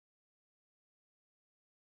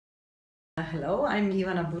Hello, I'm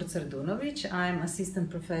Ivana Dunovic. I'm assistant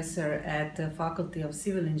professor at the Faculty of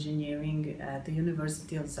Civil Engineering at the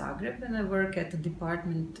University of Zagreb, and I work at the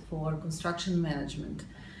Department for Construction Management.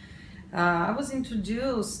 I was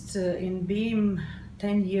introduced in BEAM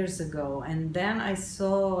 10 years ago, and then I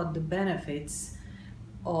saw the benefits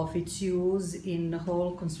of its use in the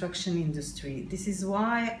whole construction industry. This is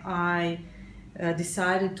why I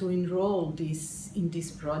decided to enroll in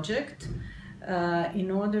this project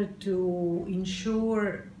in order to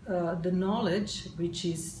ensure the knowledge which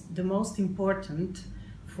is the most important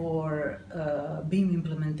for BEAM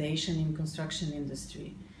implementation in construction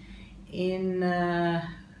industry. In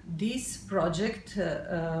this project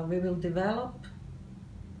we will develop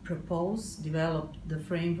the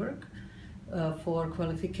framework for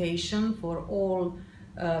qualification for all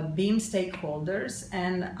BEAM stakeholders,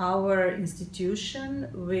 and our institution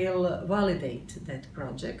will validate that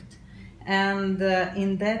project. And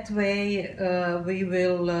in that way we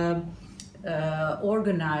will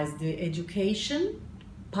organize the education,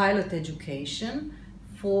 pilot education,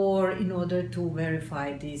 in order to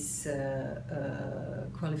verify this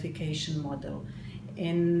qualification model.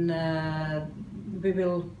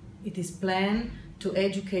 It is planned to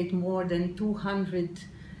educate more than 200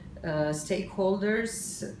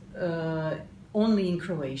 stakeholders only in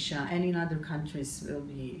Croatia, and in other countries will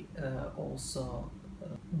be also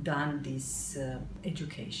done this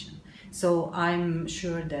education. So I'm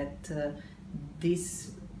sure that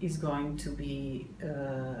this is going to be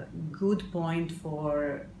a good point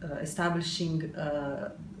for establishing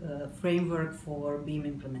a framework for BEAM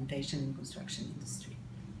implementation in construction industry.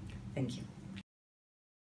 Thank you.